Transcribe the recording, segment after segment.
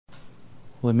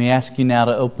Let me ask you now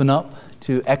to open up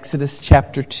to Exodus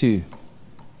chapter 2.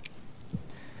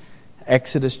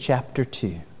 Exodus chapter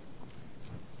 2.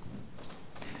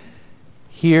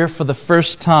 Here, for the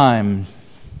first time,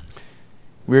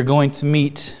 we're going to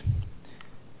meet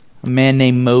a man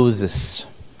named Moses.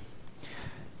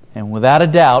 And without a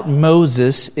doubt,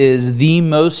 Moses is the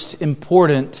most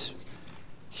important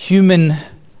human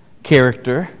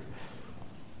character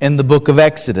in the book of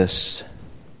Exodus.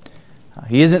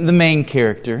 He isn't the main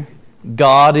character.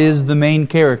 God is the main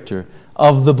character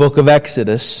of the book of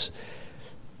Exodus.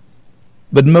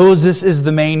 But Moses is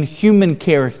the main human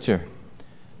character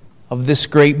of this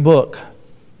great book.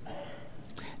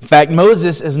 In fact,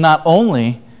 Moses is not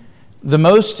only the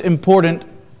most important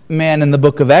man in the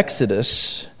book of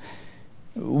Exodus,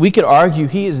 we could argue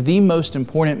he is the most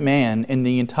important man in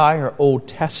the entire Old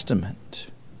Testament.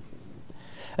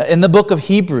 In the book of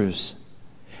Hebrews,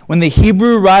 when the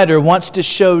Hebrew writer wants to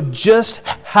show just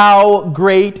how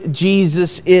great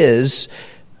Jesus is,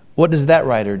 what does that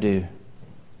writer do?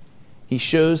 He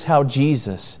shows how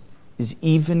Jesus is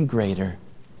even greater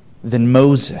than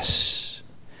Moses.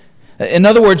 In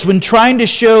other words, when trying to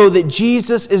show that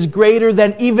Jesus is greater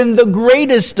than even the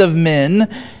greatest of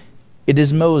men, it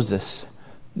is Moses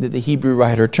that the Hebrew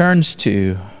writer turns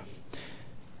to.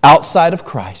 Outside of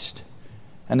Christ,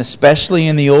 and especially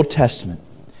in the Old Testament,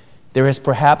 there has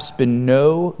perhaps been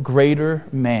no greater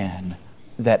man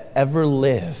that ever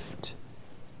lived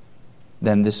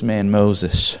than this man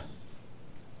Moses.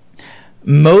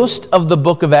 Most of the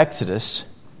book of Exodus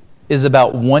is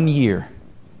about 1 year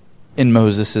in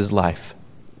Moses' life.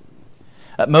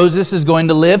 Moses is going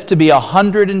to live to be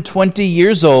 120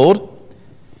 years old,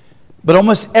 but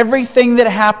almost everything that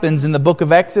happens in the book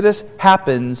of Exodus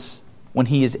happens when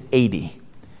he is 80,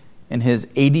 in his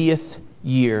 80th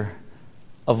year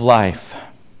of life.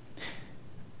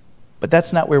 But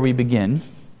that's not where we begin.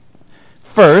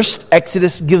 First,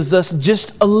 Exodus gives us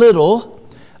just a little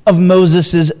of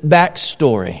Moses'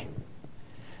 backstory.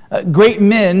 Great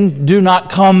men do not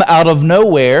come out of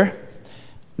nowhere.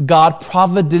 God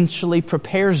providentially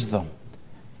prepares them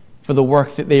for the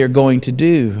work that they are going to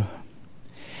do.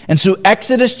 And so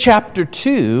Exodus chapter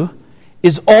 2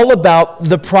 is all about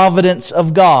the providence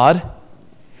of God.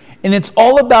 And it's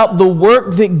all about the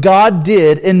work that God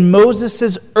did in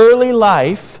Moses' early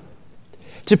life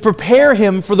to prepare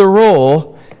him for the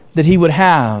role that he would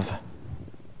have.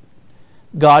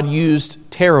 God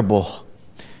used terrible,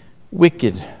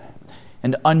 wicked,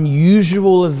 and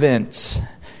unusual events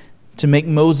to make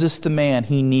Moses the man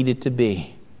he needed to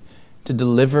be to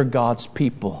deliver God's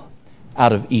people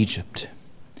out of Egypt.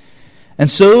 And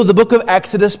so the book of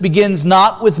Exodus begins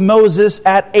not with Moses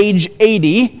at age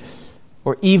 80,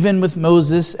 or even with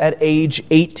Moses at age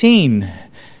 18.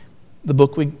 The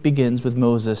book begins with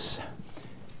Moses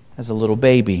as a little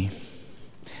baby.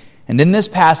 And in this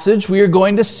passage, we are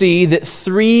going to see that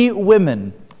 3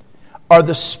 women are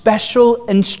the special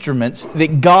instruments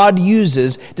that God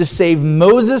uses to save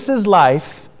Moses'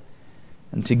 life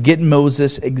and to get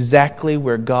Moses exactly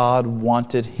where God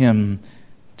wanted him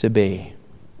to be.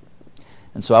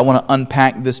 And so I want to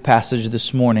unpack this passage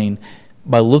this morning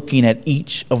by looking at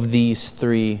each of these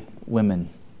 3 women.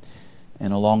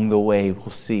 And along the way,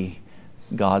 we'll see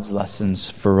God's lessons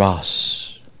for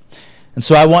us. And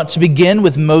so I want to begin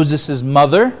with Moses'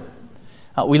 mother.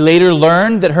 We later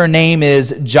learned that her name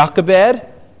is Jochebed.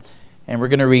 And we're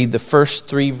going to read the first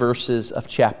 3 verses of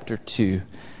chapter 2.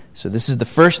 So this is the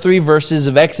first 3 verses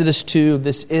of Exodus 2.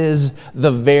 This is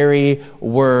the very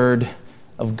word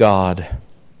of God.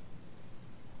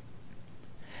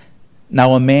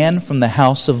 Now a man from the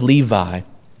house of Levi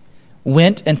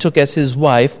went and took as his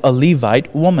wife a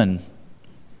Levite woman.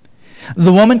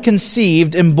 The woman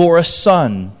conceived and bore a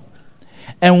son.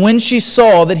 And when she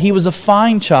saw that he was a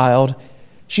fine child,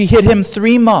 she hid him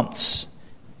 3 months.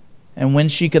 And when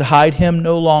she could hide him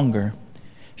no longer,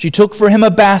 she took for him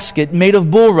a basket made of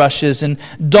bulrushes and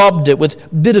daubed it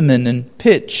with bitumen and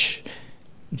pitch.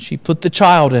 And she put the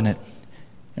child in it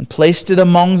and placed it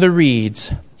among the reeds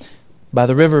by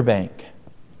the riverbank.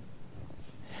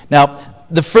 Now,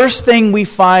 the first thing we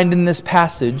find in this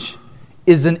passage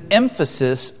is an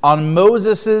emphasis on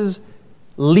Moses'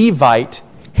 Levite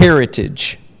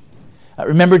heritage.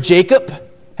 Remember, Jacob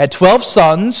had 12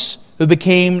 sons who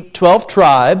became 12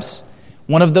 tribes.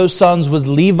 One of those sons was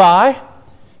Levi.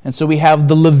 And so we have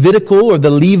the Levitical or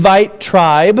the Levite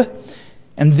tribe.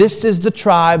 And this is the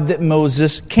tribe that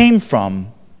Moses came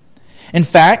from. In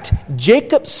fact,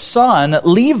 Jacob's son,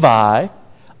 Levi,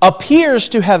 appears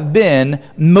to have been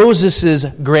Moses'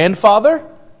 grandfather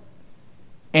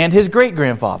and his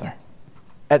great-grandfather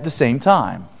at the same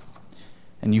time.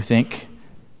 And you think,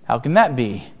 How can that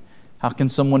be? How can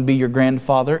someone be your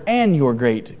grandfather and your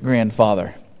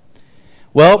great-grandfather?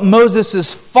 Well,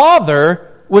 Moses'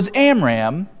 father was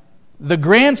Amram, the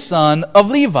grandson of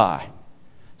Levi.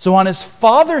 So on his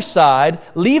father's side,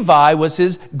 Levi was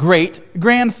his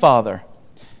great-grandfather.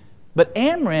 But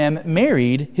Amram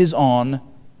married his own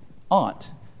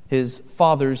aunt, his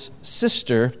father's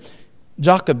sister,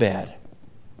 Jochebed.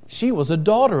 She was a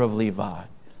daughter of Levi.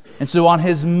 And so on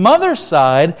his mother's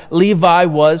side, Levi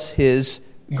was his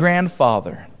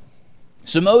grandfather.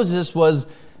 So Moses was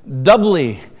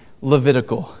doubly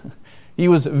Levitical. He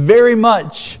was very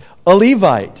much a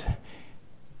Levite.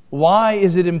 Why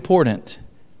is it important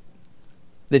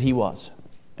that he was?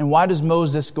 And why does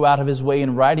Moses go out of his way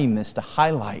in writing this to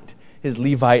highlight his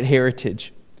Levite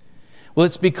heritage? Well,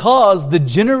 it's because the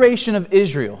generation of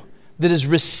Israel that is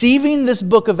receiving this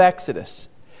book of Exodus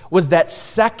was that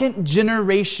second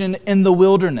generation in the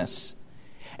wilderness.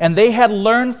 And they had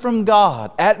learned from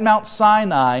God at Mount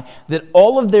Sinai that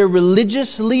all of their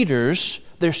religious leaders,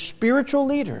 their spiritual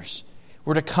leaders,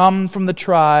 were to come from the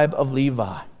tribe of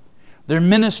Levi. Their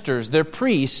ministers, their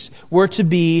priests, were to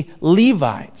be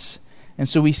Levites. And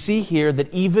so we see here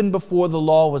that even before the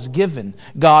law was given,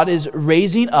 God is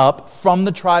raising up from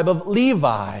the tribe of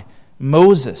Levi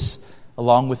Moses,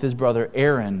 along with his brother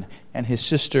Aaron and his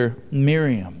sister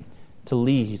Miriam, to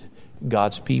lead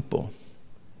God's people.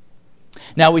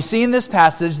 Now we see in this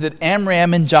passage that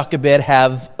Amram and Jochebed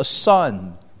have a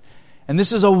son. And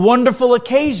this is a wonderful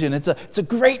occasion. It's a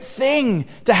great thing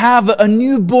to have a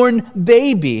newborn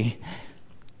baby.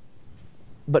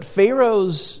 But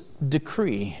Pharaoh's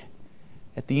decree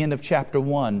at the end of chapter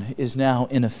 1 is now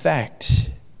in effect.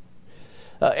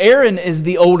 Aaron is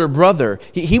the older brother.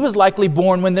 He was likely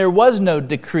born when there was no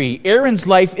decree. Aaron's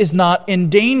life is not in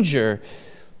danger.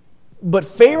 But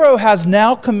Pharaoh has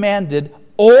now commanded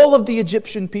all of the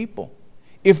Egyptian people,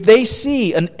 if they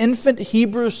see an infant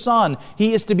Hebrew son,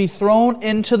 he is to be thrown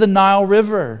into the Nile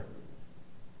River.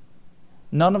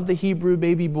 None of the Hebrew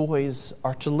baby boys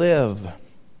are to live.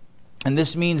 And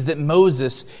this means that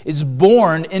Moses is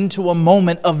born into a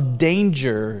moment of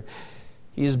danger.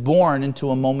 He is born into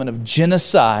a moment of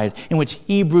genocide in which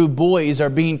Hebrew boys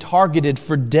are being targeted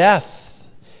for death.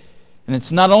 And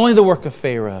it's not only the work of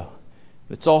Pharaoh,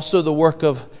 but it's also the work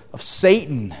of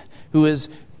Satan, who is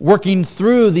working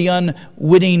through the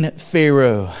unwitting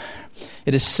Pharaoh.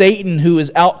 It is Satan who is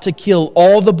out to kill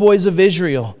all the boys of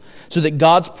Israel so that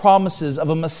God's promises of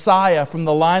a Messiah from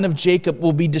the line of Jacob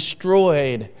will be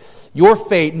destroyed. Your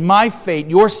fate,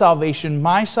 your salvation,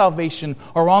 my salvation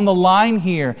are on the line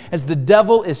here as the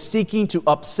devil is seeking to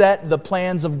upset the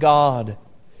plans of God.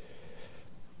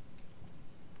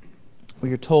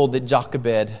 We are told that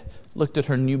Jochebed looked at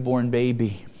her newborn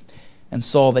baby and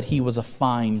saw that he was a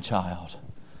fine child.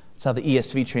 That's how the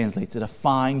ESV translates it, a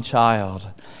fine child.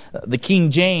 The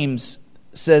King James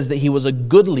says that he was a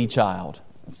goodly child.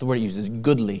 That's the word it uses,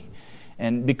 goodly.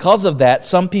 And because of that,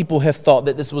 some people have thought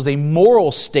that this was a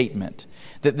moral statement.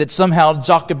 That somehow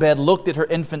Jochebed looked at her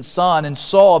infant son and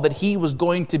saw that he was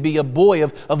going to be a boy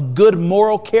of good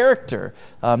moral character.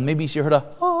 Maybe she heard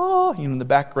in the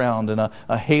background and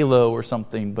a halo or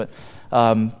something. But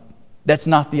that's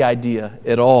not the idea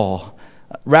at all.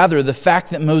 Rather, the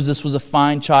fact that Moses was a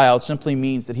fine child simply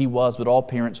means that he was what all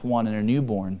parents want in a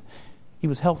newborn. He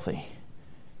was healthy.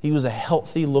 He was a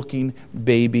healthy-looking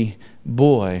baby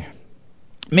boy.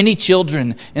 Many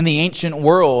children in the ancient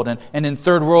world and in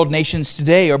third world nations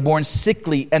today are born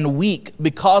sickly and weak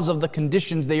because of the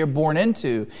conditions they are born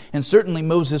into. And certainly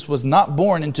Moses was not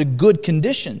born into good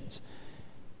conditions.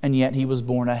 And yet he was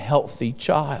born a healthy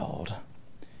child.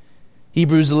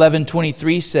 Hebrews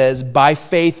 11:23 says, by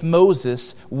faith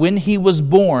Moses, when he was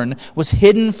born, was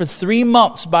hidden for 3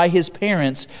 months by his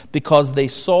parents because they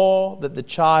saw that the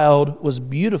child was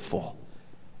beautiful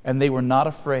and they were not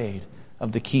afraid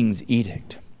of the king's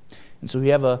edict. And so we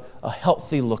have a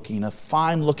healthy-looking, a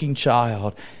fine-looking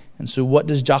child. And so what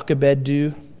does Jochebed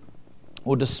do?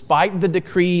 Well, despite the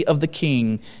decree of the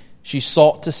king, she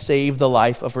sought to save the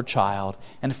life of her child.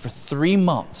 And for 3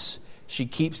 months, she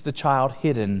keeps the child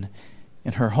hidden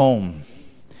in her home.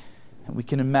 And we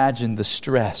can imagine the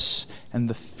stress and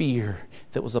the fear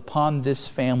that was upon this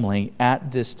family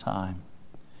at this time.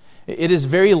 It is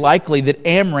very likely that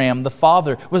Amram, the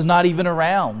father, was not even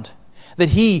around. That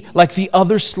he, like the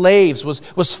other slaves,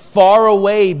 was far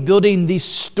away building these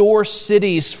store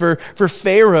cities for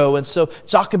Pharaoh. And so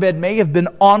Jochebed may have been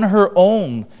on her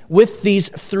own with these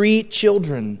 3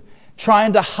 children,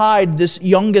 trying to hide this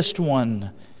youngest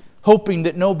one, hoping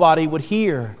that nobody would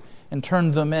hear and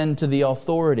turn them in to the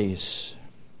authorities.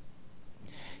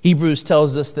 Hebrews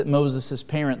tells us that Moses'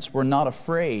 parents were not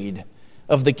afraid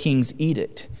of the king's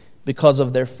edict because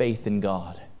of their faith in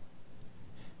God.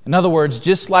 In other words,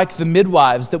 just like the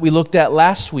midwives that we looked at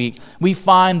last week, we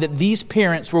find that these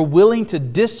parents were willing to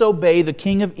disobey the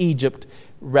king of Egypt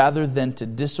rather than to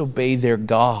disobey their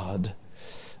God.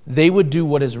 They would do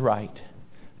what is right,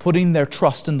 putting their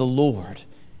trust in the Lord,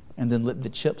 and then let the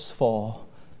chips fall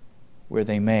where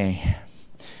they may.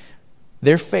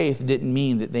 Their faith didn't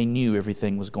mean that they knew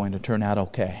everything was going to turn out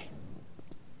okay.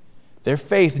 Their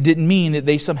faith didn't mean that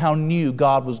they somehow knew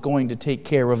God was going to take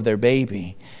care of their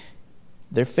baby.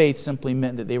 Their faith simply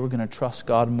meant that they were going to trust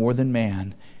God more than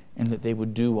man, and that they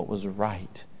would do what was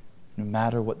right, no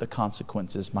matter what the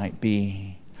consequences might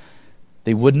be.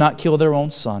 They would not kill their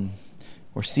own son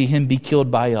or see him be killed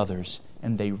by others,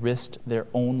 and they risked their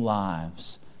own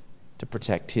lives to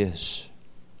protect his.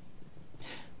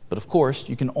 But of course,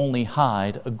 you can only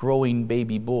hide a growing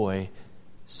baby boy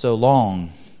so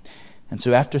long. And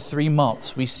so after 3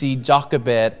 months, we see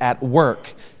Jochebed at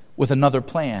work with another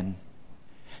plan.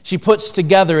 She puts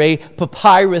together a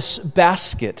papyrus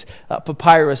basket.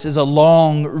 Papyrus is a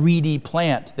long, reedy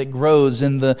plant that grows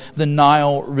in the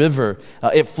Nile River.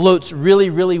 It floats really,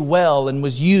 really well and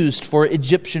was used for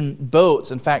Egyptian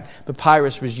boats. In fact,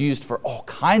 papyrus was used for all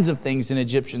kinds of things in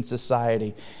Egyptian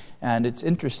society. And it's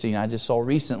interesting, I just saw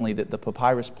recently that the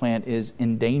papyrus plant is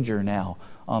in danger now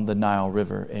on the Nile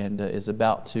River and is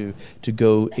about to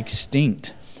go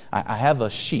extinct. I have a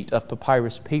sheet of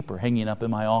papyrus paper hanging up in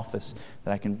my office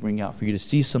that I can bring out for you to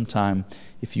see sometime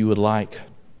if you would like.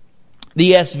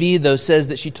 The ESV, though, says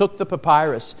that she took the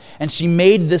papyrus and she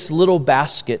made this little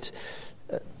basket.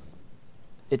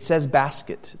 It says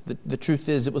basket. The truth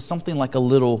is it was something like a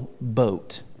little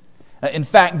boat. In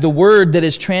fact, the word that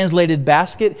is translated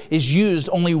basket is used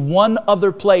only one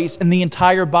other place in the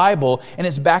entire Bible, and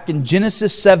it's back in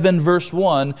Genesis 7 verse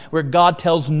 1, where God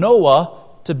tells Noah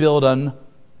to build an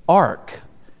ark.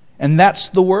 And that's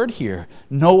the word here.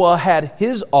 Noah had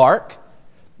his ark.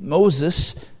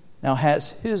 Moses now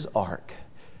has his ark.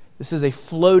 This is a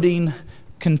floating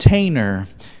container.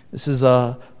 This is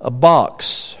a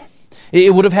box.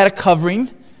 It would have had a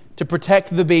covering to protect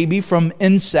the baby from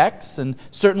insects and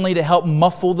certainly to help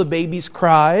muffle the baby's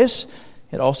cries.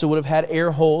 It also would have had air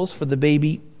holes for the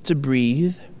baby to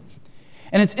breathe.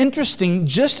 And it's interesting,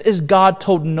 just as God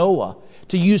told Noah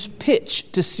to use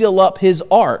pitch to seal up his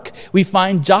ark, we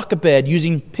find Jochebed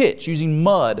using pitch, using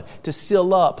mud to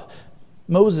seal up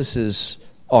Moses'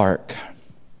 ark.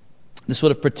 This would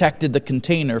have protected the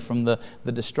container from the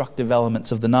destructive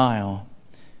elements of the Nile.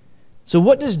 So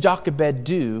what does Jochebed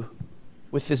do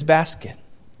with this basket?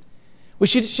 Well,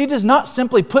 she does not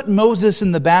simply put Moses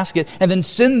in the basket and then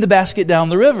send the basket down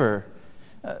the river.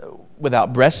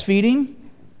 Without breastfeeding,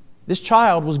 this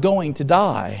child was going to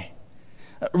die.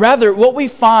 Rather, what we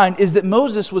find is that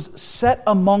Moses was set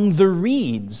among the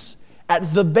reeds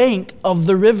at the bank of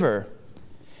the river.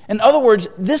 In other words,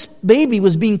 this baby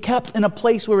was being kept in a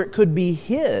place where it could be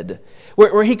hid,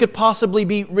 where he could possibly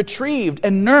be retrieved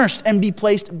and nursed and be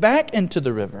placed back into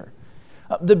the river.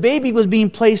 The baby was being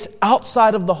placed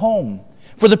outside of the home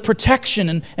for the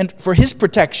protection and for his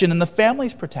protection and the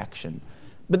family's protection.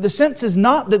 But the sense is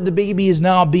not that the baby is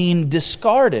now being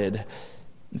discarded.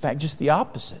 In fact, just the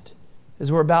opposite. As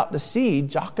we're about to see,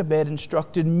 Jochebed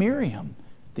instructed Miriam,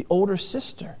 the older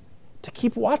sister, to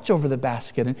keep watch over the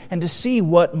basket and to see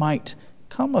what might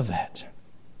come of it.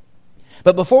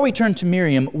 But before we turn to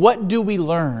Miriam, what do we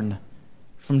learn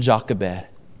from Jochebed?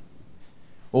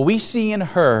 Well, we see in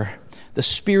her the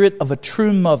spirit of a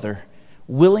true mother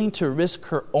willing to risk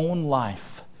her own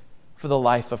life for the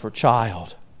life of her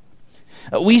child.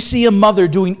 We see a mother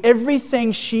doing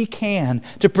everything she can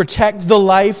to protect the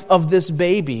life of this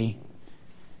baby.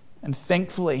 And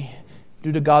thankfully,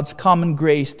 due to God's common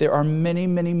grace, there are many,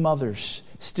 many mothers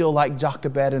still like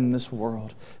Jochebed in this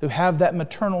world who have that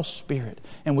maternal spirit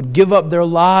and would give up their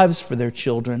lives for their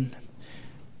children.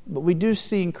 But we do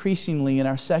see increasingly in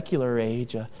our secular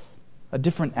age a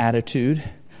different attitude.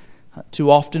 Too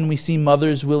often we see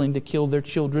mothers willing to kill their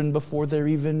children before they're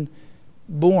even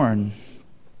born.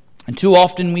 And too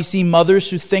often we see mothers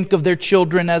who think of their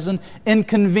children as an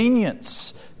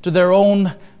inconvenience to their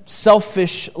own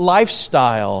selfish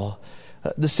lifestyle.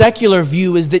 The secular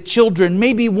view is that children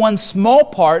may be one small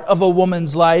part of a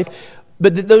woman's life,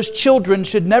 but that those children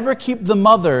should never keep the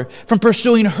mother from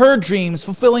pursuing her dreams,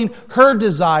 fulfilling her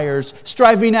desires,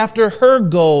 striving after her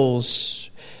goals.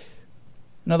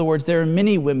 In other words, there are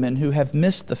many women who have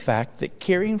missed the fact that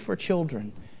caring for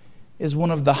children is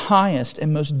one of the highest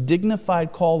and most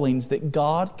dignified callings that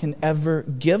God can ever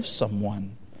give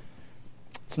someone.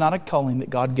 It's not a calling that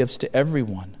God gives to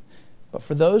everyone, but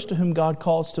for those to whom God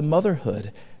calls to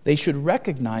motherhood, they should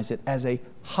recognize it as a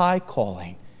high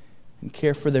calling and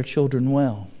care for their children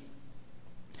well.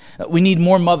 We need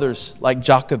more mothers like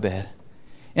Jochebed.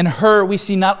 In her, we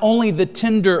see not only the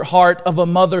tender heart of a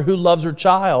mother who loves her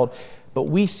child, but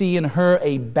we see in her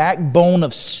a backbone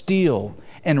of steel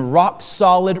and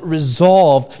rock-solid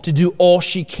resolve to do all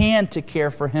she can to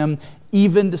care for him,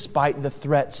 even despite the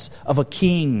threats of a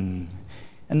king.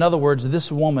 In other words,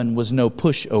 this woman was no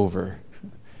pushover.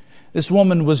 This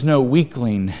woman was no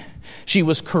weakling. She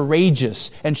was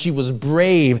courageous, and she was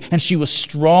brave, and she was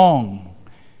strong.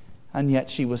 And yet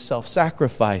she was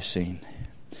self-sacrificing.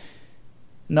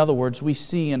 In other words, we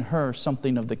see in her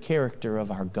something of the character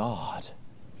of our God.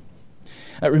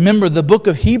 Remember, the book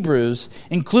of Hebrews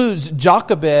includes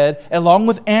Jochebed along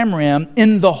with Amram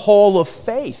in the hall of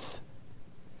faith.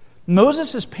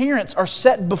 Moses' parents are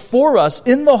set before us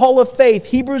in the hall of faith,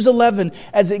 Hebrews 11,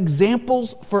 as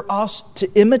examples for us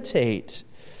to imitate.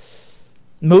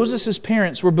 Moses'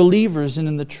 parents were believers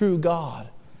in the true God.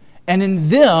 And in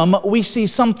them, we see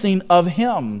something of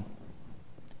Him.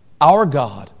 Our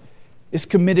God is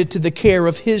committed to the care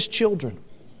of His children.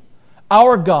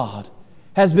 Our God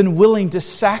has been willing to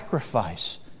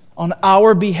sacrifice on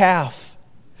our behalf.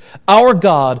 Our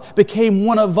God became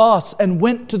one of us and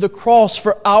went to the cross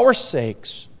for our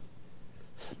sakes.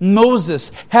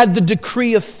 Moses had the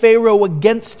decree of Pharaoh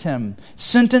against him,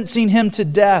 sentencing him to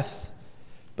death.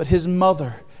 But his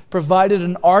mother provided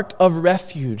an ark of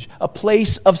refuge, a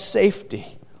place of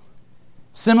safety.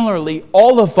 Similarly,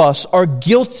 all of us are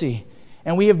guilty,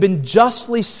 and we have been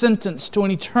justly sentenced to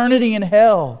an eternity in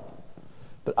hell.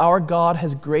 But our God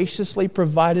has graciously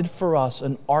provided for us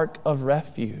an ark of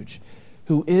refuge,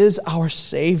 who is our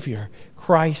Savior,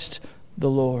 Christ the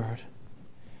Lord.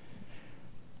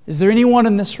 Is there anyone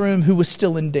in this room who is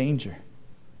still in danger?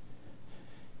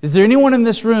 Is there anyone in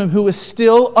this room who is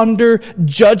still under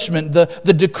judgment?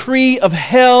 The decree of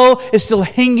hell is still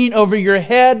hanging over your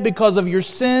head because of your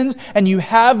sins, and you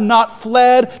have not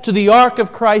fled to the ark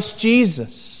of Christ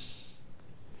Jesus.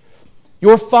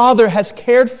 Your Father has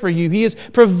cared for you. He is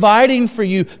providing for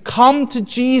you. Come to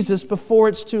Jesus before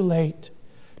it's too late.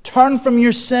 Turn from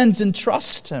your sins and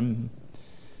trust Him.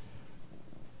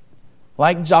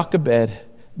 Like Jochebed,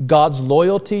 God's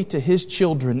loyalty to His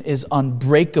children is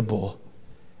unbreakable,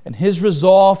 and His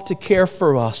resolve to care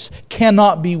for us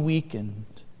cannot be weakened.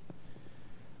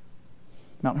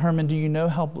 Mount Hermon, do you know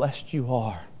how blessed you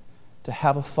are to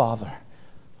have a Father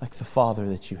like the Father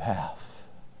that you have?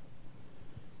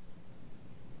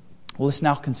 Well, let's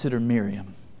now consider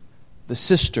Miriam, the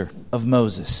sister of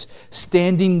Moses,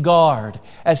 standing guard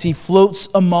as he floats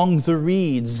among the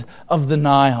reeds of the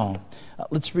Nile.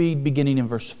 Let's read beginning in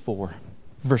verse 4.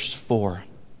 Verse 4.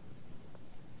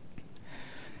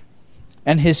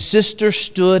 And his sister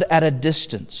stood at a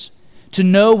distance to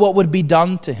know what would be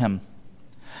done to him.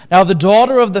 Now the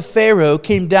daughter of the Pharaoh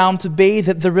came down to bathe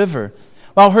at the river,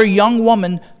 while her young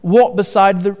women walked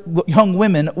beside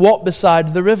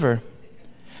the river.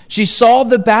 She saw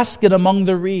the basket among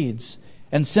the reeds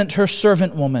and sent her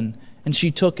servant woman, and she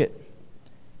took it.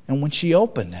 And when she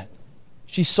opened it,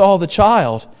 she saw the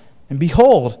child, and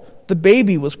behold, the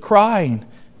baby was crying.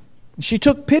 And she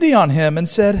took pity on him and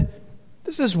said,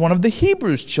 "This is one of the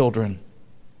Hebrews' children."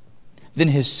 Then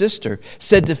his sister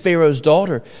said to Pharaoh's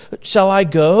daughter, "Shall I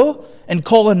go and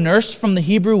call a nurse from the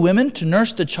Hebrew women to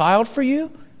nurse the child for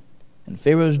you?" And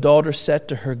Pharaoh's daughter said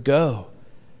to her, "Go."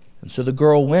 And so the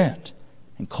girl went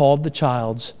and called the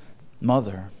child's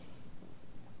mother.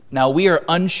 Now we are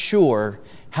unsure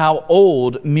how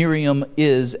old Miriam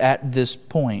is at this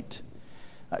point.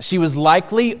 She was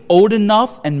likely old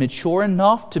enough and mature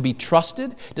enough to be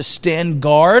trusted to stand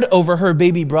guard over her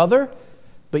baby brother,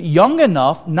 but young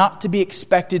enough not to be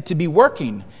expected to be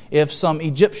working if some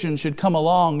Egyptian should come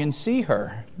along and see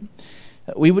her.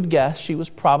 We would guess she was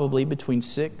probably between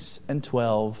 6 and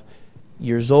 12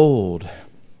 years old.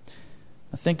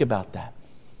 Now think about that.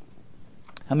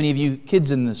 How many of you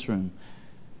kids in this room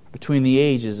are between the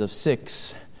ages of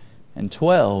 6 and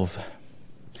 12?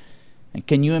 And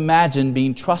can you imagine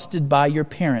being trusted by your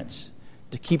parents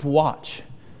to keep watch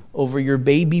over your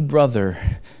baby brother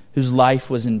whose life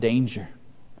was in danger?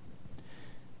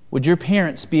 Would your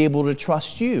parents be able to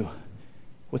trust you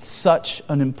with such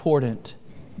an important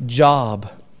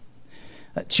job?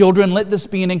 Children, let this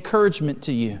be an encouragement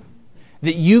to you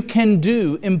that you can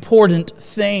do important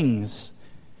things.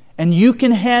 And you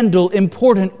can handle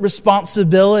important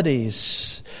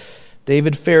responsibilities.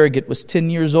 David Farragut was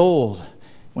 10 years old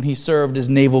when he served as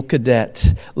naval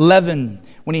cadet. 11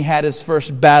 when he had his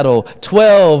first battle.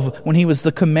 12 when he was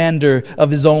the commander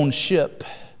of his own ship.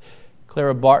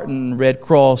 Clara Barton, Red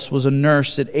Cross, was a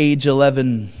nurse at age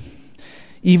 11.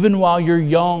 Even while you're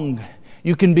young,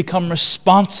 you can become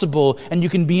responsible and you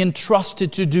can be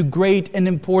entrusted to do great and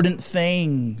important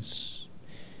things.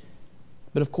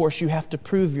 But of course, you have to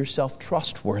prove yourself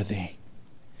trustworthy.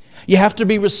 You have to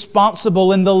be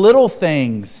responsible in the little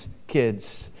things,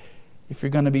 kids, if you're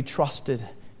going to be trusted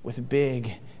with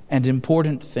big and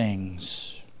important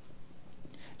things.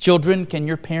 Children, can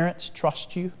your parents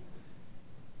trust you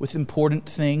with important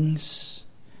things?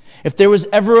 If there was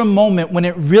ever a moment when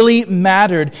it really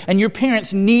mattered and your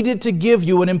parents needed to give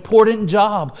you an important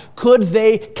job, could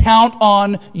they count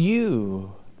on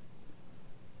you?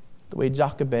 The way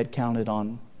Jochebed counted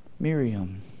on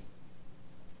Miriam.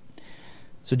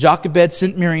 So Jochebed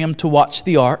sent Miriam to watch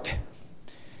the ark.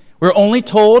 We're only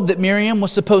told that Miriam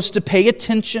was supposed to pay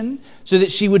attention so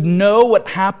that she would know what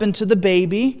happened to the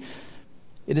baby.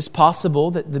 It is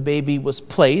possible that the baby was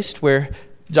placed where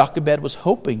Jochebed was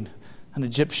hoping an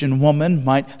Egyptian woman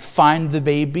might find the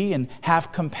baby and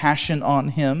have compassion on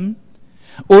him.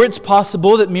 Or it's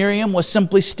possible that Miriam was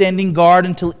simply standing guard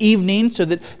until evening so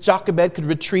that Jochebed could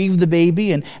retrieve the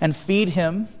baby and feed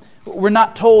him. We're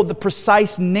not told the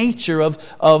precise nature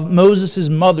of Moses'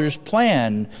 mother's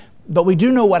plan, but we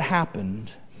do know what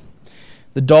happened.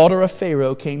 The daughter of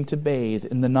Pharaoh came to bathe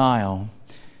in the Nile,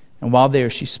 and while there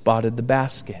she spotted the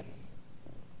basket.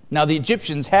 Now the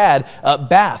Egyptians had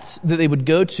baths that they would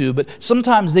go to, but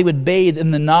sometimes they would bathe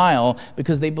in the Nile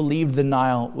because they believed the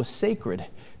Nile was sacred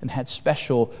and had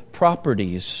special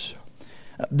properties.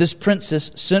 This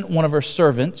princess sent one of her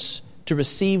servants to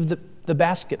receive the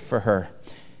basket for her,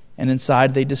 and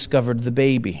inside they discovered the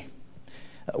baby.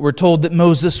 We're told that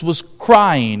Moses was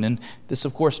crying, and this,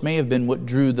 of course, may have been what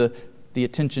drew the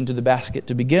attention to the basket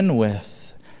to begin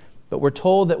with. But we're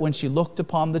told that when she looked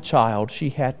upon the child, she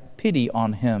had pity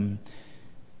on him,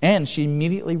 and she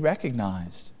immediately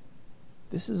recognized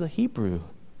this is a Hebrew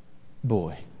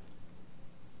boy.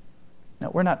 Now,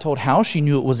 we're not told how she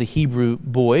knew it was a Hebrew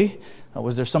boy.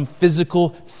 Was there some physical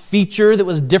feature that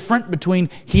was different between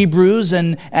Hebrews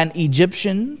and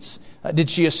Egyptians?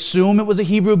 Did she assume it was a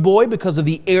Hebrew boy because of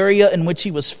the area in which he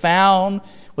was found?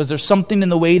 Was there something in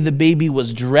the way the baby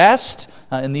was dressed?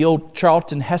 In the old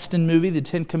Charlton Heston movie, The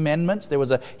Ten Commandments, there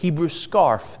was a Hebrew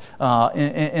scarf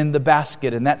in the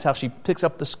basket, and that's how she picks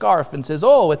up the scarf and says,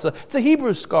 "Oh, it's a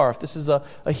Hebrew scarf. This is a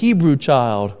Hebrew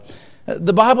child."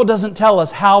 The Bible doesn't tell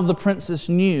us how the princess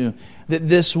knew that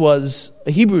this was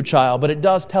a Hebrew child, but it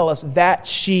does tell us that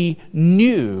she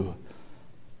knew.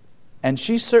 And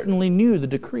she certainly knew the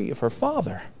decree of her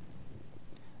father.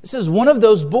 This is one of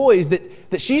those boys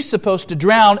that she's supposed to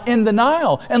drown in the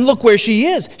Nile. And look where she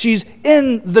is. She's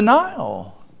in the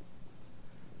Nile.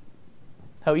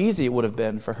 How easy it would have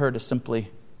been for her to simply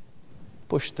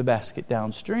push the basket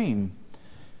downstream.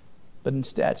 But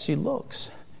instead she looks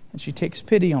and she takes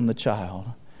pity on the child.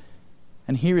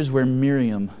 And here is where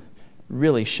Miriam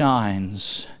really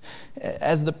shines.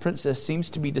 As the princess seems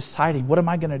to be deciding, what am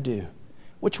I going to do?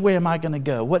 Which way am I going to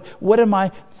go? What am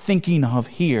I thinking of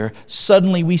here?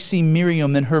 Suddenly we see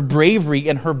Miriam and her bravery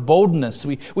and her boldness.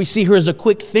 We see her as a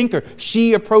quick thinker.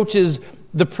 She approaches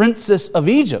the princess of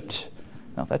Egypt.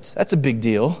 Now that's a big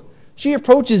deal. She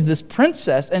approaches this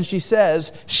princess and she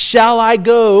says, "Shall I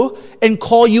go and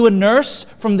call you a nurse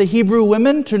from the Hebrew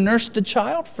women to nurse the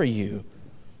child for you?"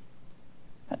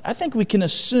 I think we can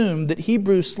assume that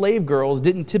Hebrew slave girls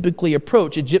didn't typically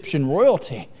approach Egyptian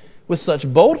royalty with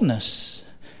such boldness.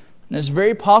 And it's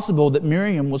very possible that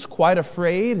Miriam was quite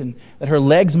afraid and that her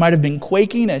legs might have been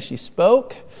quaking as she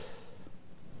spoke.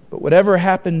 But whatever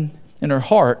happened in her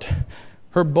heart,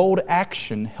 her bold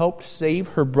action helped save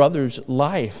her brother's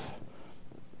life.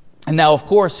 And now, of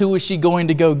course, who is she going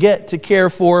to go get to care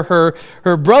for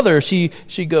her brother? She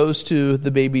goes to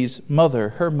the baby's mother,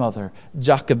 her mother,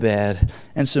 Jochebed.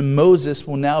 And so Moses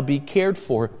will now be cared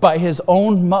for by his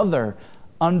own mother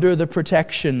under the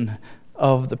protection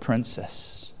of the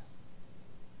princess.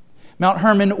 Mount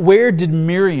Hermon, where did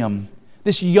Miriam,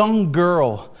 this young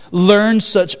girl, learn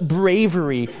such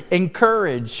bravery and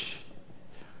courage?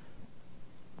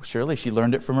 Well, surely she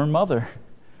learned it from her mother.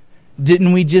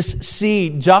 Didn't we just see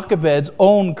Jochebed's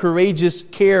own courageous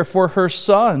care for her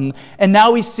son? And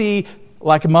now we see,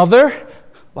 like mother,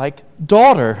 like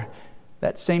daughter,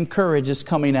 that same courage is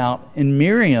coming out in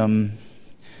Miriam.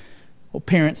 Well,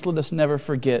 parents, let us never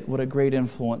forget what a great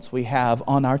influence we have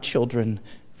on our children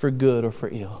for good or for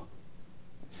ill.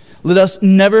 Let us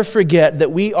never forget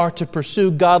that we are to pursue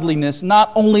godliness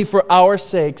not only for our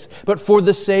sakes, but for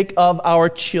the sake of our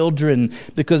children,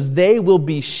 because they will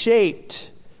be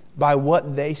shaped by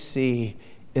what they see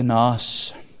in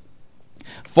us.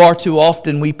 Far too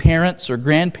often we parents or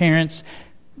grandparents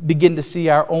begin to see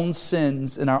our own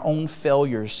sins and our own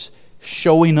failures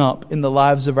showing up in the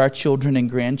lives of our children and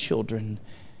grandchildren.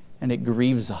 And it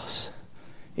grieves us.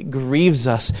 It grieves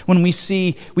us when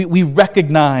we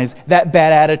recognize that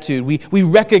bad attitude. We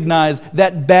recognize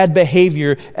that bad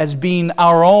behavior as being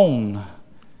our own,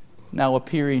 now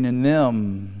appearing in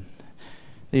them.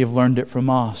 They have learned it from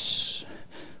us.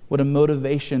 What a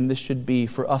motivation this should be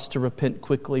for us to repent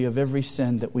quickly of every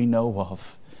sin that we know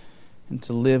of and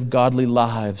to live godly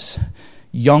lives.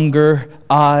 Younger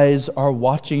eyes are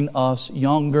watching us.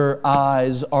 Younger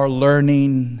eyes are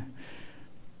learning.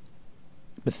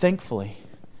 But thankfully,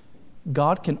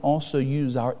 God can also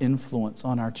use our influence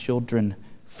on our children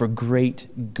for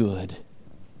great good.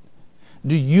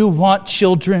 Do you want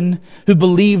children who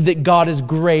believe that God is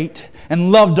great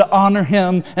and love to honor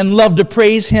Him and love to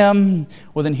praise Him?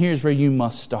 Well, then here's where you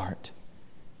must start.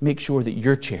 Make sure that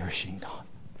you're cherishing God.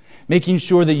 Making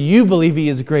sure that you believe He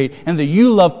is great and that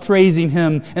you love praising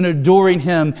Him and adoring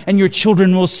Him, and your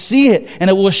children will see it and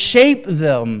it will shape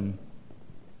them.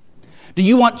 Do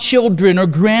you want children or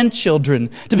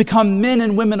grandchildren to become men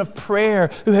and women of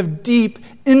prayer who have deep,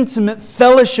 intimate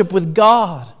fellowship with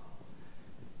God?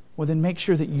 Well, then make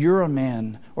sure that you're a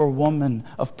man or woman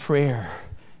of prayer,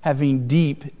 having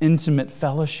deep, intimate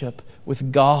fellowship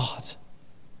with God.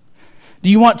 Do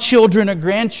you want children or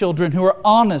grandchildren who are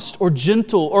honest or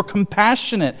gentle or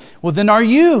compassionate? Well, then are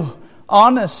you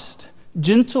honest,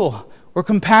 gentle, or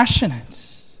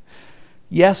compassionate?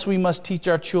 Yes, we must teach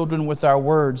our children with our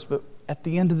words, but at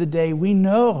the end of the day, we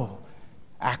know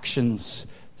actions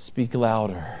speak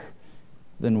louder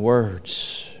than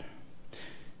words.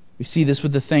 We see this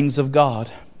with the things of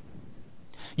God.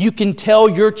 You can tell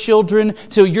your children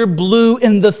till you're blue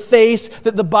in the face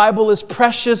that the Bible is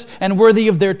precious and worthy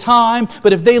of their time.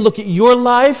 But if they look at your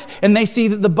life and they see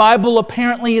that the Bible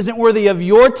apparently isn't worthy of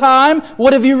your time,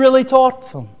 what have you really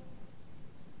taught them?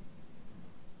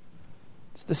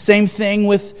 It's the same thing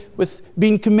with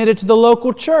being committed to the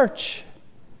local church.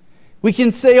 We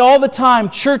can say all the time,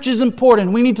 church is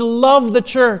important. We need to love the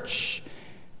church.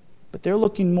 But they're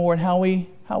looking more at how we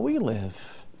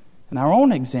live and our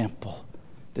own example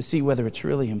to see whether it's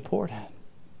really important.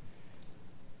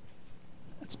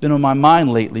 It's been on my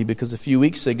mind lately because a few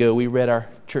weeks ago we read our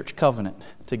church covenant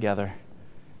together.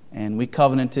 And we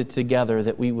covenanted together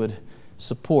that we would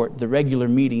support the regular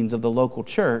meetings of the local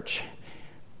church.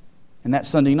 And that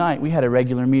Sunday night, we had a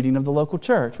regular meeting of the local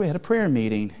church. We had a prayer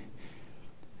meeting.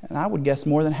 And I would guess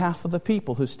more than half of the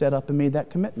people who stood up and made that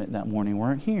commitment that morning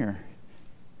weren't here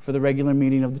for the regular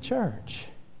meeting of the church.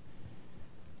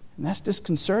 And that's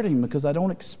disconcerting because I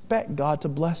don't expect God to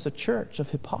bless a church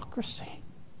of hypocrisy.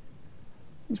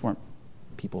 These weren't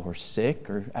people who were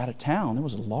sick or out of town. There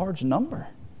was a large number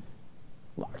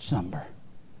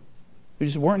who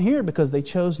just weren't here because they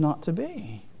chose not to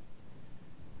be.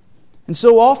 And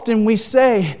so often we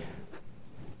say,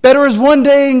 better is one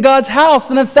day in God's house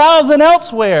than 1,000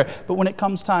 elsewhere. But when it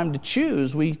comes time to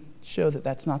choose, we show that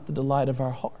that's not the delight of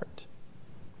our heart.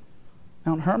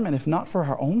 Mount Hermon, if not for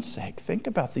our own sake, think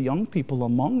about the young people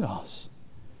among us.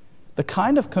 The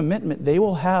kind of commitment they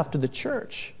will have to the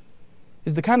church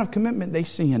is the kind of commitment they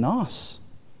see in us.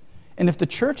 And if the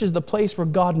church is the place where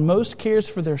God most cares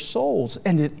for their souls,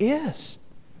 and it is,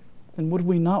 then would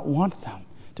we not want them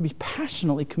to be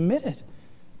passionately committed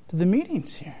to the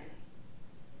meetings here?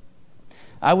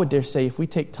 I would dare say if we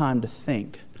take time to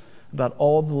think about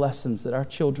all the lessons that our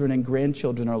children and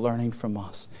grandchildren are learning from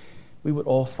us, we would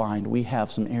all find we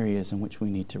have some areas in which we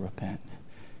need to repent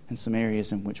and some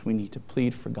areas in which we need to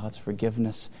plead for God's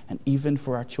forgiveness and even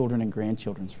for our children and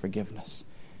grandchildren's forgiveness,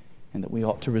 and that we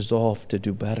ought to resolve to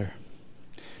do better.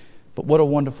 But what a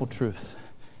wonderful truth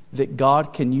that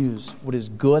God can use what is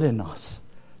good in us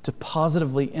to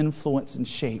positively influence and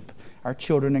shape our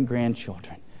children and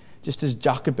grandchildren, just as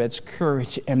Jochebed's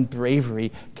courage and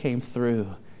bravery came through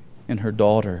in her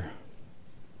daughter.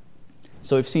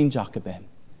 So we've seen Jochebed.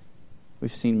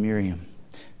 We've seen Miriam.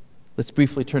 Let's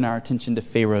briefly turn our attention to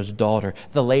Pharaoh's daughter,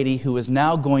 the lady who is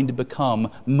now going to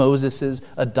become Moses'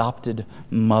 adopted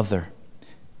mother.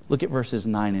 Look at verses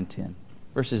 9 and 10.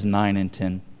 Verses 9 and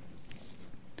 10.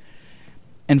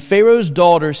 And Pharaoh's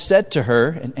daughter said to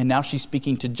her, and now she's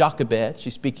speaking to Jochebed,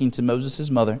 she's speaking to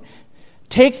Moses' mother,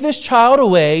 "Take this child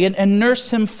away and nurse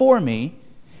him for me,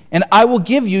 and I will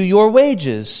give you your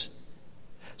wages."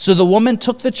 So the woman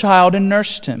took the child and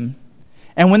nursed him.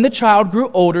 And when the child grew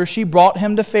older, she brought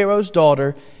him to Pharaoh's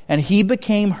daughter, and he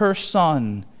became her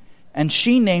son. And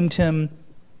she named him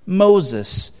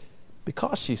Moses,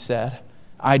 because, she said,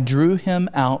 I drew him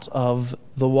out of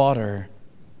the water.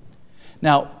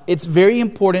 Now, it's very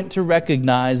important to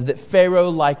recognize that Pharaoh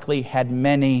likely had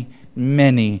many,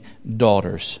 many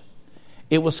daughters.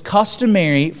 it was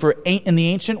customary in the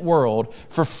ancient world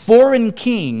for foreign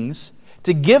kings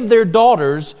to give their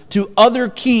daughters to other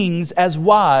kings as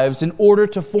wives in order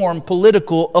to form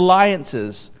political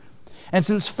alliances. And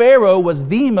since Pharaoh was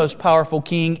the most powerful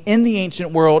king in the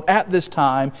ancient world at this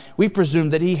time, we presume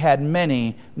that he had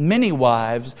many, many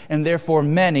wives and therefore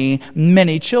many,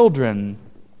 many children.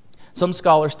 Some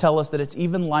scholars tell us that it's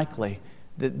even likely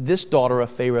that this daughter of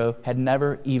Pharaoh had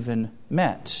never even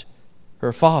met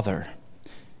her father.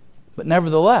 But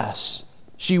nevertheless,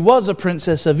 she was a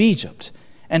princess of Egypt,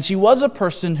 and she was a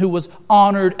person who was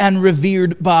honored and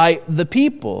revered by the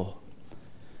people.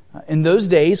 In those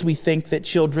days, we think that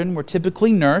children were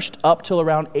typically nursed up till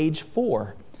around age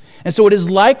 4. And so it is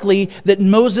likely that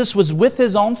Moses was with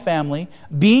his own family,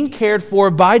 being cared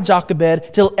for by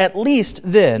Jochebed till at least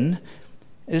then.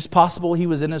 It is possible he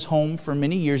was in his home for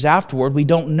many years afterward. We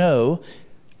don't know.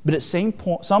 But at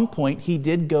some point, he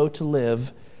did go to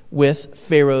live with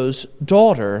Pharaoh's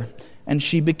daughter, and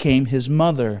she became his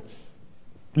mother.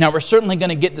 Now, we're certainly going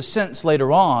to get the sense later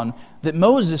on that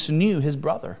Moses knew his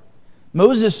brother.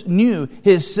 Moses knew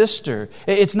his sister.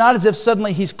 It's not as if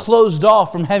suddenly he's closed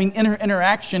off from having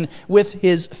interaction with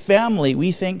his family.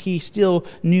 We think he still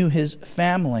knew his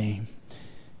family.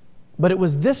 But it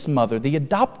was this mother, the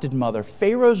adopted mother,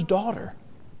 Pharaoh's daughter,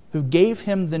 who gave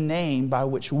him the name by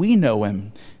which we know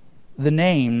him, the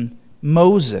name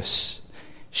Moses.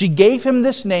 She gave him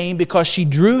this name because she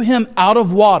drew him out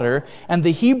of water, and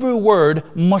the Hebrew word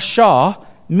mashah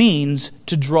means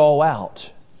to draw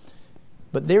out.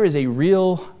 But there is a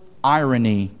real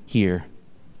irony here.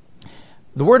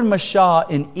 The word mashah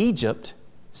in Egypt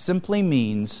simply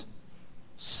means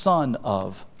son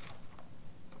of.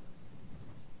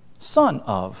 Son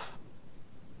of.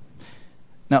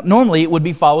 Now, normally it would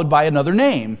be followed by another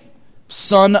name.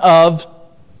 Son of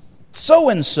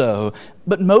so-and-so.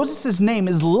 But Moses' name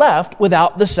is left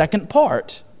without the second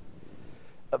part.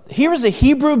 Here is a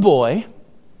Hebrew boy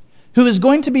who is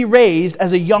going to be raised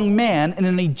as a young man in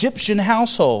an Egyptian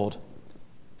household.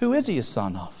 Who is he a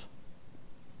son of?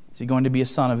 Is he going to be a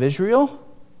son of Israel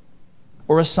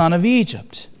or a son of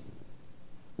Egypt?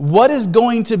 What is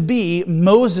going to be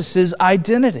Moses'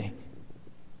 identity?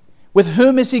 With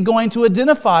whom is he going to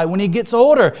identify when he gets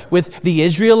older? With the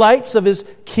Israelites of his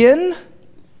kin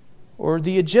or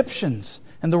the Egyptians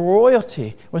and the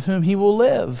royalty with whom he will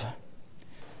live?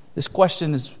 This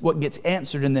question is what gets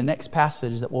answered in the next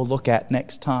passage that we'll look at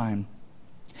next time.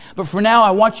 But for now,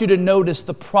 I want you to notice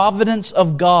the providence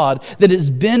of God that has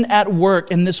been at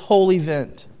work in this whole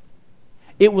event.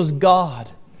 It was God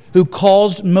who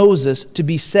caused Moses to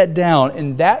be set down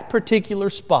in that particular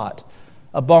spot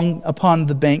upon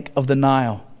the bank of the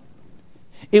Nile.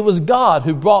 It was God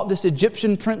who brought this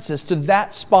Egyptian princess to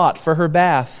that spot for her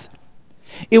bath.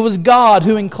 It was God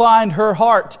who inclined her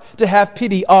heart to have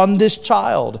pity on this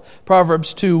child.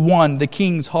 Proverbs 2:1, the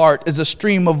king's heart is a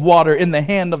stream of water in the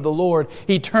hand of the Lord.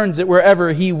 He turns it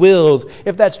wherever he wills.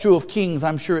 If that's true of kings,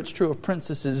 I'm sure it's true of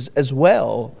princesses as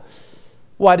well.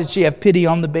 Why did she have pity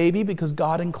on the baby? Because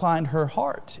God inclined her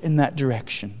heart in that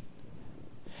direction.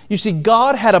 You see,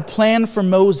 God had a plan for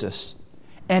Moses,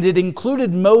 and it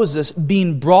included Moses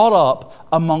being brought up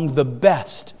among the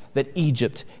best that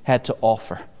Egypt had to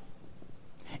offer.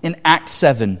 In Acts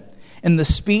 7, in the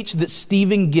speech that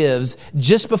Stephen gives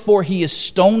just before he is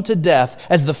stoned to death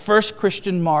as the first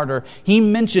Christian martyr, he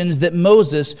mentions that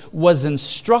Moses was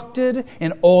instructed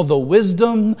in all the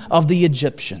wisdom of the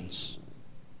Egyptians.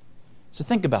 So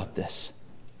think about this.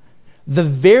 The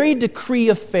very decree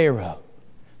of Pharaoh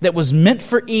that was meant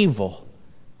for evil,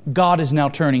 God is now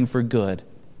turning for good.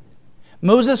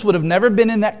 Moses would have never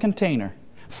been in that container,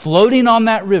 floating on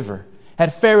that river,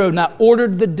 had Pharaoh not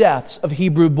ordered the deaths of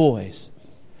Hebrew boys.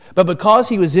 But because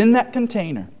he was in that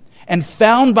container and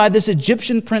found by this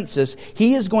Egyptian princess,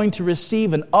 he is going to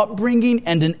receive an upbringing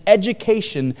and an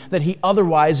education that he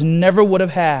otherwise never would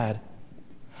have had.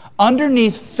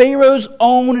 Underneath Pharaoh's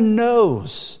own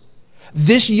nose,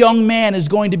 this young man is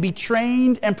going to be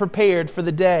trained and prepared for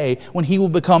the day when he will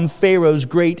become Pharaoh's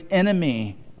great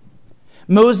enemy.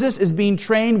 Moses is being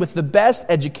trained with the best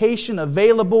education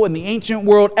available in the ancient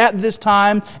world at this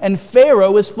time, and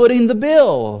Pharaoh is footing the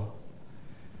bill.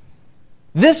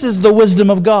 This is the wisdom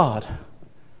of God,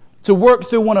 to work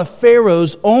through one of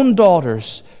Pharaoh's own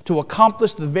daughters to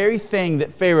accomplish the very thing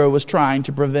that Pharaoh was trying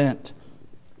to prevent.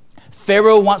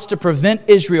 Pharaoh wants to prevent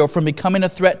Israel from becoming a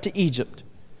threat to Egypt.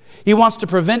 He wants to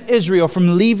prevent Israel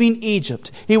from leaving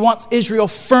Egypt. He wants Israel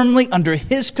firmly under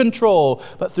his control.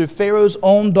 But through Pharaoh's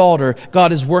own daughter,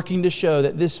 God is working to show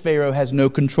that this Pharaoh has no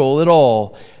control at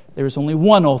all. there is only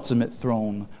one ultimate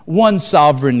throne, one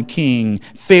sovereign king.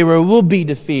 Pharaoh will be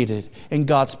defeated, and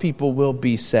God's people will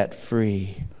be set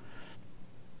free.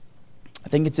 I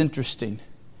think it's interesting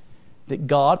that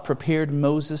God prepared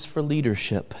Moses for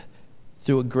leadership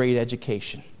through a great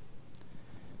education.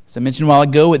 As I mentioned a while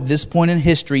ago, at this point in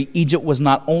history, Egypt was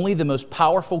not only the most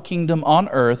powerful kingdom on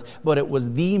earth, but it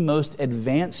was the most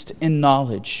advanced in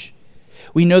knowledge.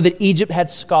 We know that Egypt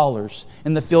had scholars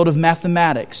in the field of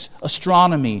mathematics,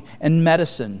 astronomy, and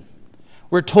medicine.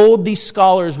 We're told these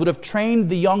scholars would have trained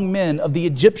the young men of the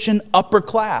Egyptian upper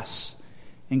class,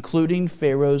 including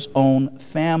Pharaoh's own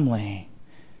family.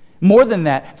 More than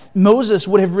that, Moses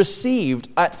would have received,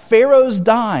 at Pharaoh's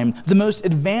dime, the most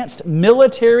advanced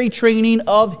military training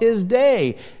of his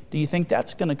day. Do you think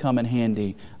that's going to come in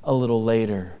handy a little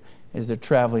later as they're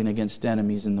traveling against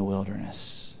enemies in the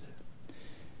wilderness?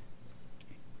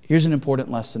 Here's an important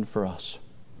lesson for us.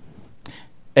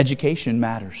 Education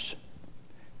matters.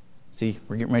 See,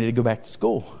 we're getting ready to go back to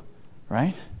school,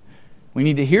 right? We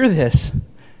need to hear this.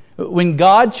 When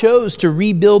God chose to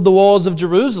rebuild the walls of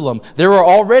Jerusalem, there were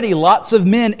already lots of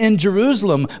men in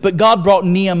Jerusalem, but God brought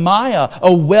Nehemiah,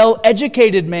 a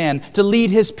well-educated man, to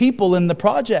lead his people in the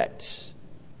project.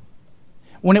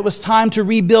 When it was time to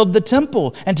rebuild the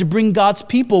temple and to bring God's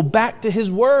people back to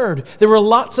His Word, there were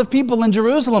lots of people in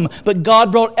Jerusalem, but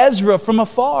God brought Ezra from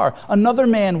afar, another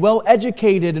man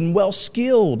well-educated and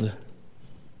well-skilled.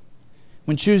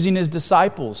 When choosing His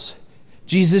disciples,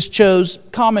 Jesus chose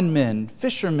common men,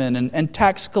 fishermen, and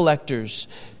tax collectors.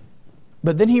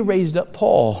 But then He raised up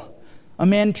Paul, a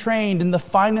man trained in the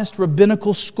finest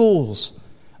rabbinical schools,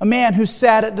 a man who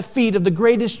sat at the feet of the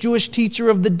greatest Jewish teacher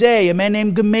of the day, a man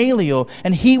named Gamaliel,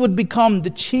 and he would become the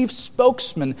chief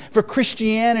spokesman for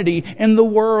Christianity in the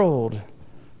world.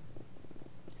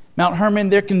 Mount Hermon,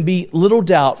 there can be little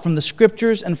doubt from the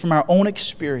Scriptures and from our own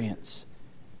experience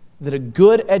that a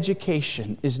good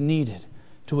education is needed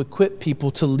to equip people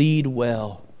to lead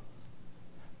well.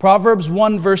 Proverbs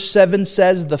 1 verse 7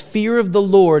 says, "The fear of the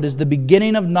Lord is the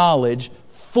beginning of knowledge.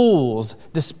 Fools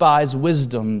despise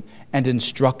wisdom and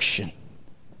instruction."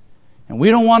 And we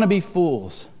don't want to be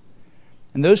fools.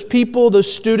 And those people, those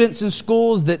students in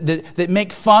schools that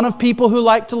make fun of people who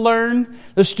like to learn,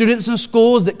 those students in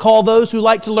schools that call those who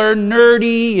like to learn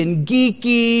nerdy and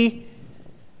geeky,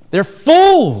 they're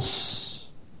fools.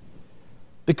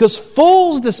 Because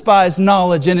fools despise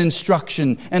knowledge and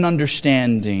instruction and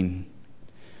understanding.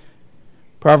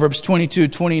 Proverbs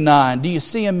 22:29, "Do you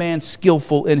see a man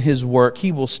skillful in his work?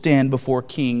 He will stand before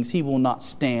kings. He will not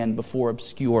stand before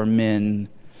obscure men."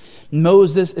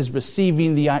 Moses is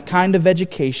receiving the kind of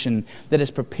education that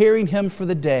is preparing him for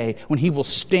the day when he will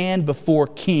stand before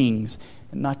kings.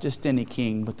 And not just any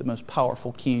king, but the most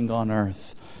powerful king on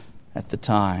earth at the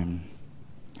time.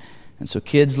 And so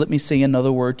kids, let me say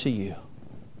another word to you.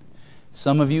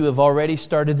 Some of you have already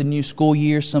started the new school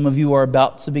year. Some of you are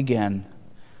about to begin.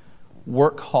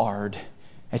 Work hard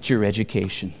at your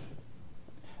education.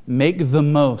 Make the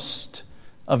most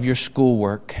of your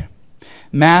schoolwork.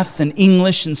 Math and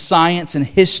English and science and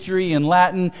history and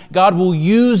Latin, God will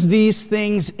use these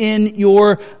things in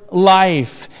your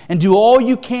life. And do all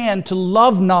you can to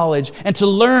love knowledge and to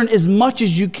learn as much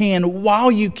as you can while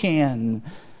you can.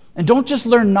 And don't just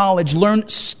learn knowledge, learn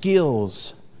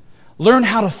skills. Learn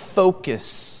how to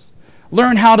focus.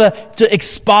 Learn how to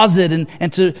exposit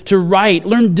and to write.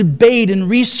 Learn debate and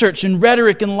research and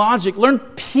rhetoric and logic. Learn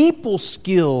people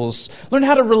skills. Learn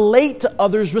how to relate to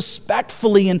others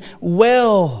respectfully and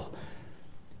well.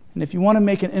 And if you want to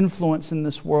make an influence in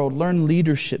this world, learn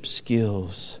leadership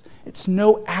skills. It's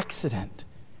no accident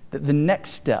that the next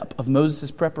step of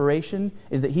Moses' preparation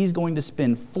is that he's going to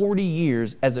spend 40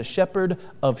 years as a shepherd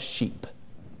of sheep.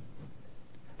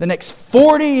 The next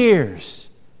 40 years,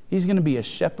 he's going to be a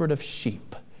shepherd of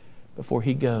sheep before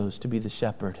he goes to be the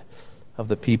shepherd of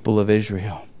the people of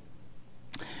Israel.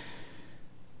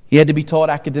 He had to be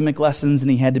taught academic lessons and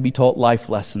he had to be taught life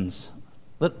lessons.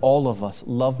 Let all of us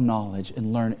love knowledge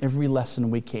and learn every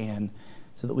lesson we can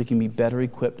so that we can be better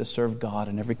equipped to serve God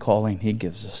in every calling He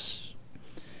gives us.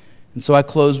 And so I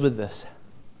close with this.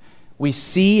 We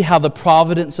see how the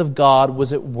providence of God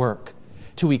was at work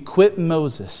to equip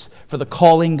Moses for the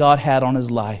calling God had on his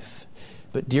life.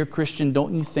 But dear Christian,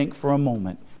 don't you think for a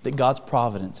moment that God's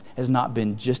providence has not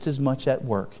been just as much at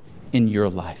work in your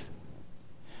life.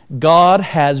 God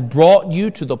has brought you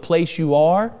to the place you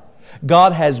are.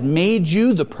 God has made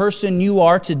you the person you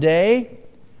are today.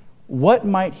 What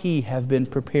might He have been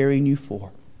preparing you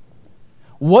for?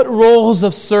 What roles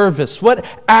of service, what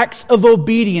acts of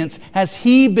obedience has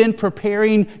He been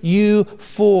preparing you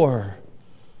for?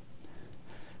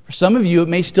 For some of you, it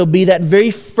may still be that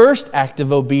very first act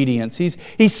of obedience. He's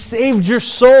saved your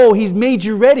soul. He's made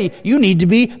you ready. You need to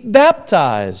be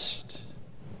baptized.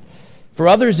 For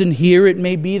others in here, it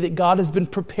may be that God has been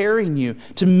preparing you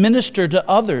to minister to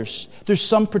others through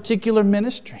some particular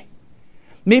ministry.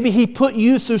 Maybe He put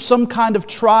you through some kind of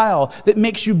trial that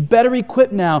makes you better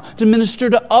equipped now to minister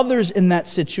to others in that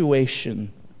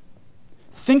situation.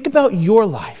 Think about your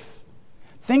life.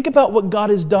 Think about what God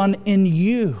has done in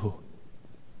you.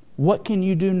 What can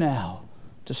you do now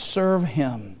to serve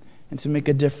Him and to make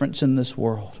a difference in this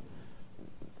world?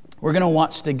 We're going to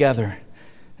watch together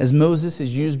as Moses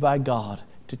is used by God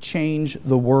to change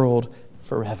the world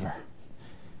forever.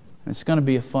 And it's going to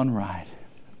be a fun ride.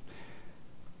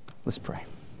 Let's pray.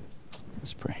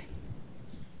 Let's pray.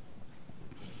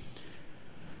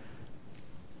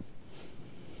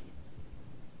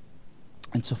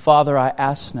 And so, Father, I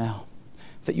ask now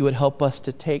that you would help us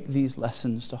to take these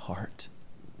lessons to heart.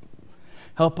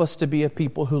 Help us to be a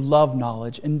people who love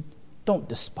knowledge and don't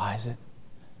despise it.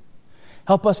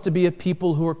 Help us to be a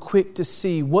people who are quick to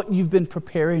see what you've been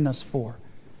preparing us for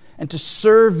and to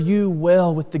serve you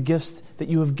well with the gifts that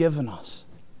you have given us.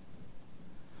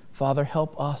 Father,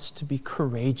 help us to be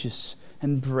courageous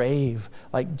and brave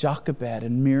like Jochebed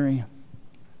and Miriam.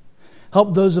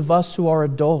 Help those of us who are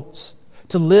adults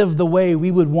to live the way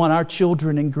we would want our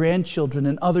children and grandchildren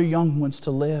and other young ones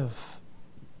to live.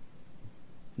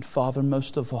 And Father,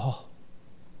 most of all,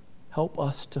 help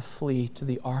us to flee to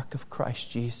the ark of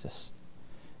Christ Jesus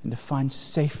and to find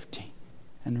safety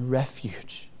and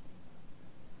refuge.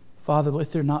 Father,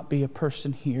 let there not be a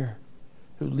person here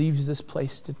who leaves this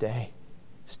place today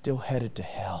still headed to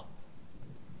hell.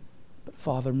 But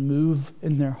Father, move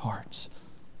in their hearts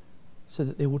so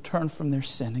that they will turn from their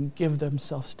sin and give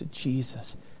themselves to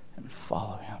Jesus and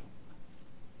follow Him.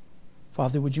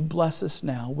 Father, would you bless us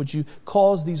now? Would you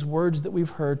cause these words that we've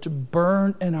heard to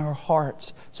burn in our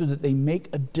hearts so that they make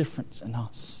a difference in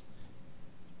us?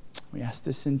 We ask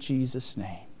this in Jesus'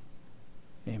 name.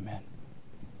 Amen.